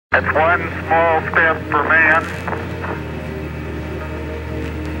It's one small step for man,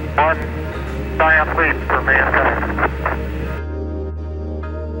 one giant leap for mankind.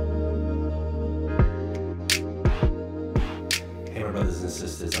 Hey, my brothers and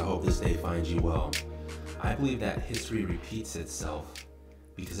sisters, I hope this day finds you well. I believe that history repeats itself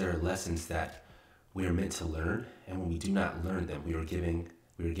because there are lessons that we are meant to learn, and when we do not learn them, we are given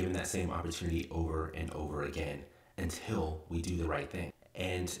that same opportunity over and over again until we do the right thing.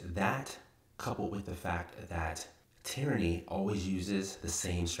 And that, coupled with the fact that tyranny always uses the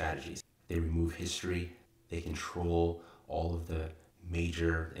same strategies. They remove history, they control all of the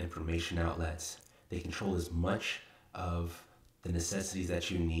major information outlets, they control as much of the necessities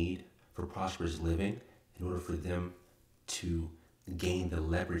that you need for prosperous living in order for them to gain the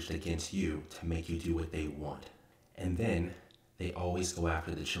leverage against you to make you do what they want. And then they always go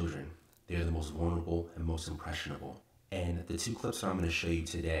after the children. They're the most vulnerable and most impressionable. And the two clips that I'm going to show you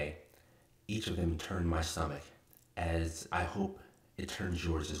today, each of them turned my stomach, as I hope it turns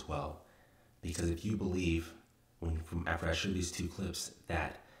yours as well. Because if you believe, after I show these two clips,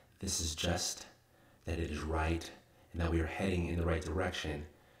 that this is just, that it is right, and that we are heading in the right direction,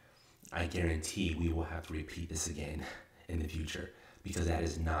 I guarantee we will have to repeat this again in the future, because that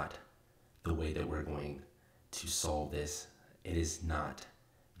is not the way that we're going to solve this. It is not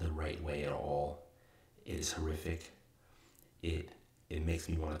the right way at all. It is horrific. It makes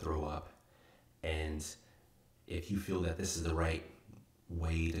me want to throw up. And if you feel that this is the right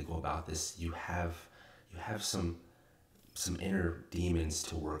way to go about this, you have some inner demons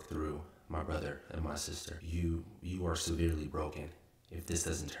to work through, my brother and my sister. You are severely broken if this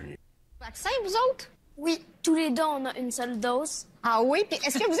doesn't turn you. Vaccin, vous autres? Oui, tous les deux, on a une seule dose. Ah oui? Puis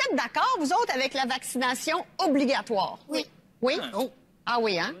est-ce que vous êtes d'accord, vous autres, avec la vaccination obligatoire? Oui. Oui? Ah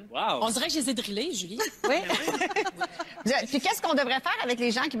oui, hein? Wow. On dirait que je les ai drillés, Julie. Oui. Puis qu'est-ce qu'on devrait faire avec les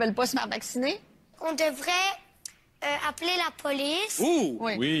gens qui ne veulent pas se faire vacciner? On devrait appeler la police. Ouh!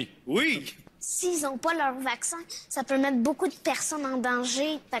 Oui. Oui. Oui! S'ils n'ont pas leur vaccin, ça peut mettre beaucoup de personnes en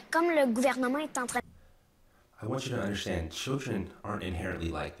danger. Fait que comme le gouvernement est en train... I want you to understand, children aren't inherently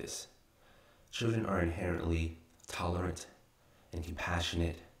like this. Children are inherently tolerant and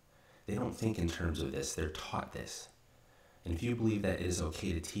compassionate. They don't think in terms of this. They're taught this. And if you believe that it is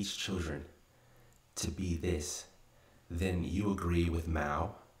okay to teach children to be this, then you agree with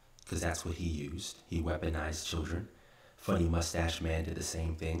Mao, because that's what he used. He weaponized children. Funny Mustache Man did the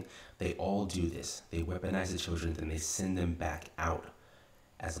same thing. They all do this. They weaponize the children, then they send them back out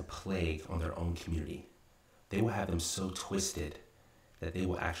as a plague on their own community. They will have them so twisted that they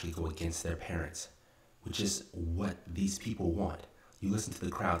will actually go against their parents, which is what these people want. You listen to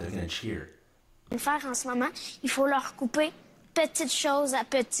the crowd, they're going to cheer. Faire en ce moment, il faut leur couper petite chose à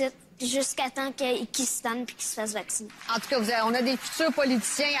petite jusqu'à temps qu'ils se donnent puis qu'ils se fassent vacciner. En tout cas, on a des futurs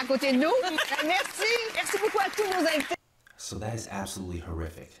politiciens à côté de nous. Merci. Merci beaucoup à tous nos invités. So that is absolutely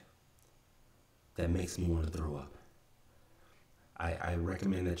horrific. That makes me want to throw up. I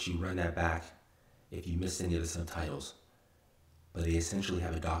recommend that you run that back if you missed any of the subtitles. But they essentially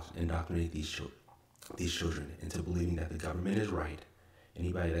have indoctrinated these children into believing that the government is right.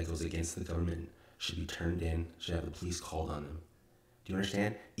 Anybody that goes against the government should be turned in, should have the police called on them. Do you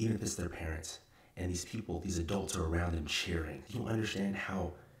understand? Even if it's their parents. And these people, these adults are around them cheering. Do you understand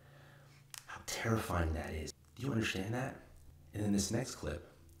how terrifying that is? Do you understand that? And then this next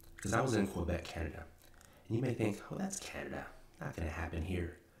clip, because I was in Quebec, Canada. And you may think, oh, that's Canada. Not going to happen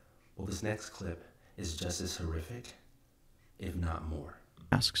here. Well, this next clip is just as horrific, if not more.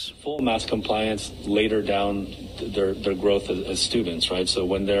 Masks. Full mask compliance later down their growth as students, right? So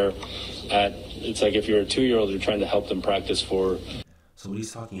when they're it's like if you're a 2-year-old, you're trying to help them practice for. So what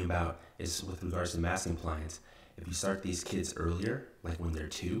he's talking about is with regards to mask compliance. If you start these kids earlier, like when they're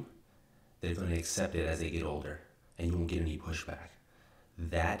 2, they're going to accept it as they get older, and you won't get any pushback.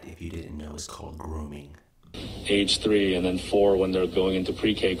 That, if you didn't know, is called grooming. Age 3 and then 4 when they're going into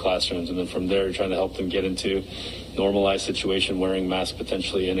pre-K classrooms, and then from there you're trying to help them get into normalized situation wearing masks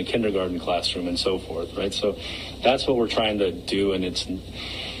potentially in a kindergarten classroom and so forth, right? So that's what we're trying to do, and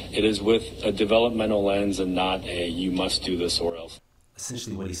it is with a developmental lens and not a you must do this or else.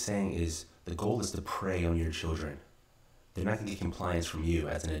 Essentially what he's saying is the goal is to prey on your children. They're not going to get compliance from you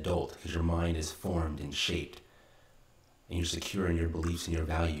as an adult because your mind is formed and shaped and you're secure in your beliefs and your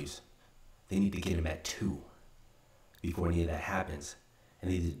values. They need to get them at 2 before any of that happens. And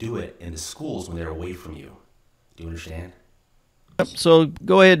they need to do it in the schools when they're away from you. Do you understand? So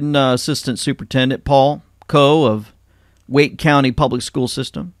go ahead and Assistant Superintendent Paul Coe of Wake County Public School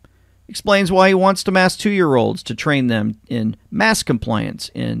System. explains why he wants to mask 2-year-olds to train them in mask compliance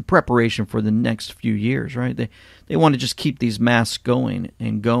in preparation for the next few years, right? They want to just keep these masks going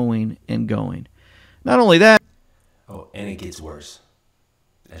and going and going. Not only that, Oh, and it gets worse,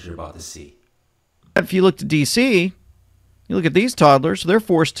 as you're about to see. if you look to D.C., you look at these toddlers, they're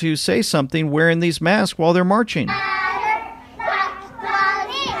forced to say something wearing these masks while they're marching.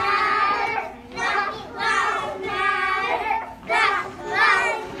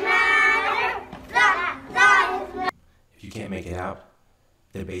 If you can't make it out,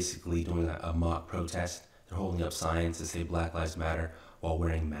 they're basically doing a mock protest. They're holding up signs that say Black Lives Matter while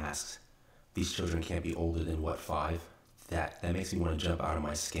wearing masks. These children can't be older than, what, 5? That makes me want to jump out of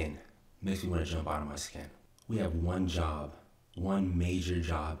my skin. Makes me want to jump out of my skin. We have one job, one major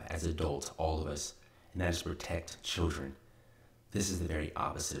job as adults, all of us, and that is protect children. This is the very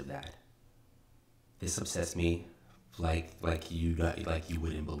opposite of that. This upsets me like you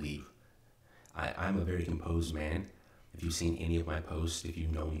wouldn't believe. I'm a very composed man. If you've seen any of my posts, if you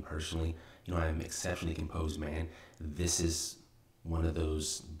know me personally, you know I'm an exceptionally composed man. This is one of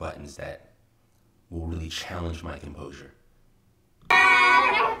those buttons that will really challenge my composure.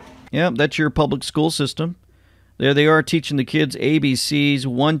 Yeah, that's your public school system. There they are teaching the kids ABCs,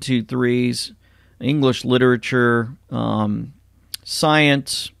 1, 2, 3s, English literature,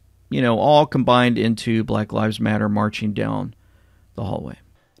 science, all combined into Black Lives Matter marching down the hallway.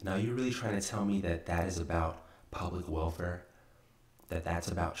 Now you're really trying to tell me that that is about public welfare? That that's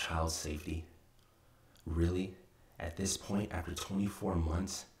about child safety? Really? At this point, after 24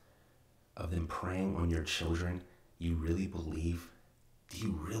 months of them preying on your children, you really believe? Do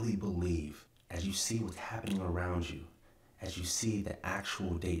you really believe, as you see what's happening around you, as you see the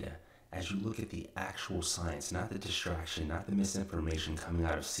actual data, as you look at the actual science, not the distraction, not the misinformation coming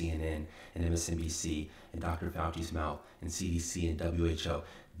out of CNN and MSNBC and Dr. Fauci's mouth and CDC and WHO,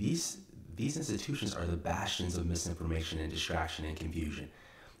 these institutions are the bastions of misinformation and distraction and confusion.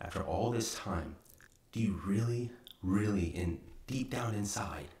 After all this time, do you really, deep down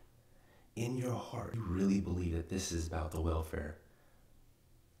inside, in your heart, you really believe that this is about the welfare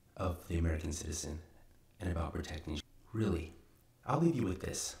of the American citizen and about protecting? Really? I'll leave you with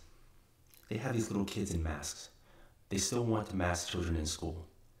this. They have these little kids in masks. They still want to mask children in school.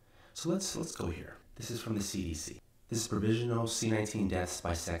 So let's go here. This is from the CDC. This is provisional C-19 deaths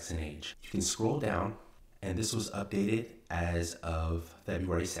by sex and age. You can scroll down, and this was updated as of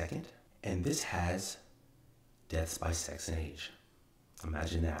February 2nd, and this has deaths by sex and age.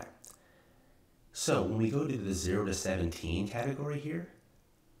 Imagine that. So when we go to the 0 to 17 category here,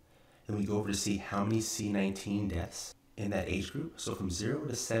 and we go over to see how many C-19 deaths in that age group, so from 0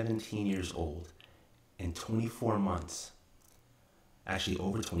 to 17 years old, in 24 months, actually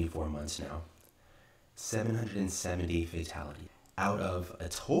over 24 months now, 770 fatalities out of a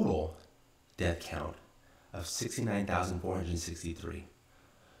total death count of 69,463.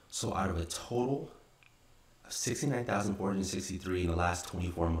 So out of a total of 69,463 in the last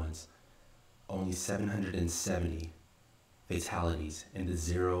 24 months, only 770 fatalities in the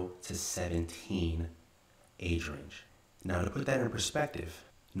 0 to 17 age range. Now to put that in perspective,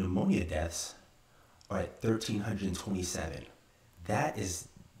 pneumonia deaths are at 1,327. That is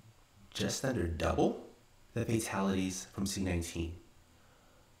just under double the fatalities from C-19.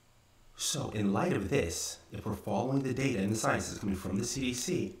 So in light of this, if we're following the data and the science that's coming from the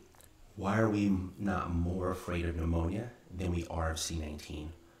CDC, why are we not more afraid of pneumonia than we are of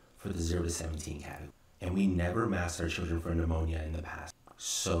C-19 for the 0 to 17 category? And we never masked our children for pneumonia in the past.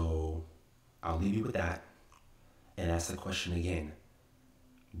 So I'll leave you with that and ask the question again.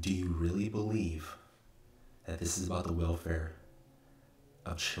 Do you really believe that this is about the welfare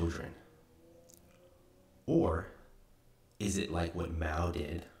of children? Or is it like what Mao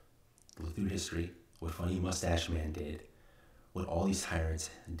did, look through history, what Funny Mustache Man did, what all these tyrants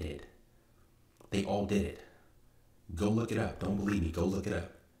did? They all did it. Go look it up. Don't believe me. Go look it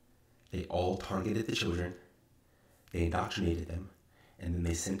up. They all targeted the children, they indoctrinated them, and then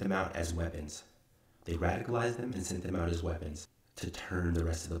they sent them out as weapons. They radicalized them and sent them out as weapons to turn the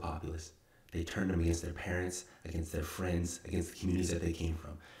rest of the populace. They turned them against their parents, against their friends, against the communities that they came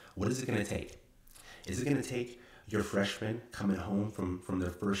from. What is it going to take? Is it going to take your freshman coming home from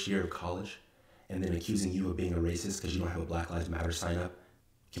their first year of college and then accusing you of being a racist because you don't have a Black Lives Matter sign up,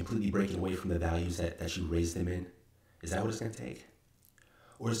 completely breaking away from the values that you raised them in? Is that what it's going to take?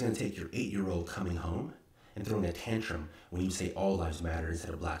 Or is it going to take your 8-year-old coming home and throwing a tantrum when you say all lives matter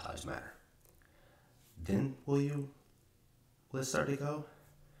instead of Black Lives Matter? Then will it start to go?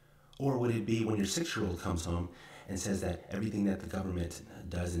 Or would it be when your 6-year-old comes home and says that everything that the government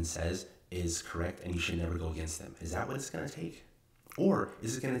does and says is correct and you should never go against them? Is that what it's going to take? Or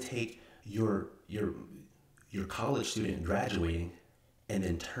is it going to take your college student graduating and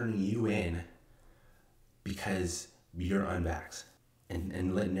then turning you in because you're unvaxxed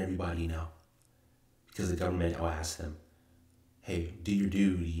and letting everybody know? Because the government will ask them, hey, do your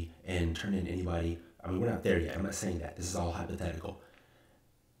duty and turn in anybody. I mean, we're not there yet. I'm not saying that. This is all hypothetical.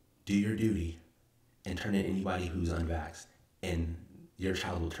 Do your duty and turn in anybody who's unvaxxed, and your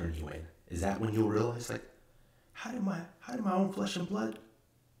child will turn you in. Is that when you'll realize, like, how did my own flesh and blood?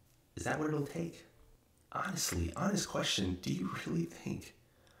 Is that what it'll take? Honestly, honest question, do you really think,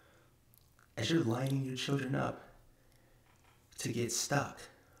 as you're lining your children up to get stuck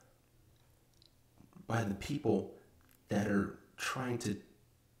by the people that are trying to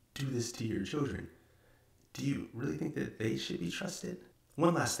do this to your children, do you really think that they should be trusted?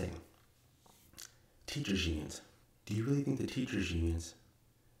 One last thing. Teachers unions. Do you really think the teachers unions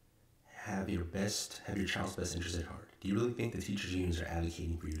have your child's best interest at heart? Do you really think the teachers unions are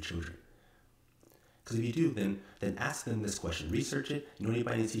advocating for your children? Because if you do, then ask them this question. Research it. You know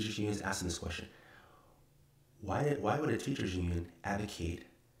anybody in the teachers unions? Ask them this question. Why would a teachers union advocate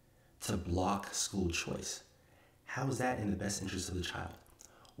to block school choice? How is that in the best interest of the child?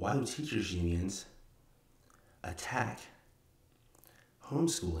 Why do teachers unions attack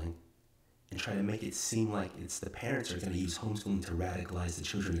homeschooling and try to make it seem like it's the parents are going to use homeschooling to radicalize the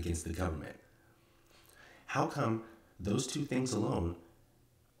children against the government? How come those two things alone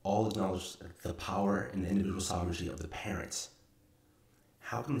all acknowledge the power and the individual sovereignty of the parents?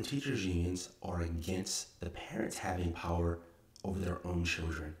 How come the teachers unions are against the parents having power over their own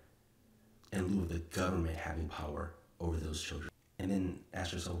children in lieu of the government having power over those children? And then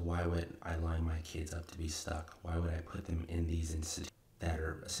ask yourself, why would I line my kids up to be stuck? Why would I put them in these institutions that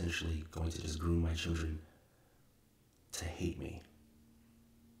are essentially going to just groom my children to hate me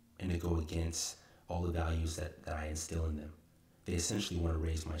and to go against all the values that I instill in them? They essentially want to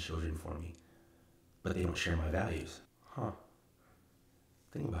raise my children for me, but they don't share my values.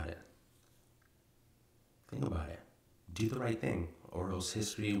 Think about it. Think about it. Do the right thing, or else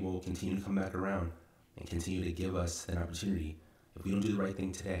history will continue to come back around and continue to give us an opportunity. If we don't do the right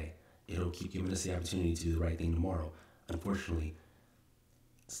thing today, it'll keep giving us the opportunity to do the right thing tomorrow. Unfortunately,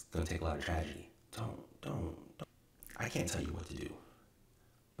 it's going to take a lot of tragedy. Don't. I can't tell you what to do,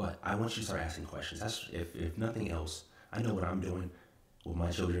 but I want you to start asking questions. That's, if nothing else, I know what I'm doing with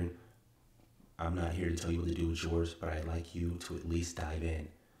my children. I'm not here to tell you what to do with yours, but I'd like you to at least dive in.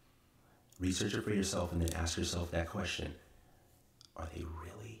 Research it for yourself and then ask yourself that question. Are they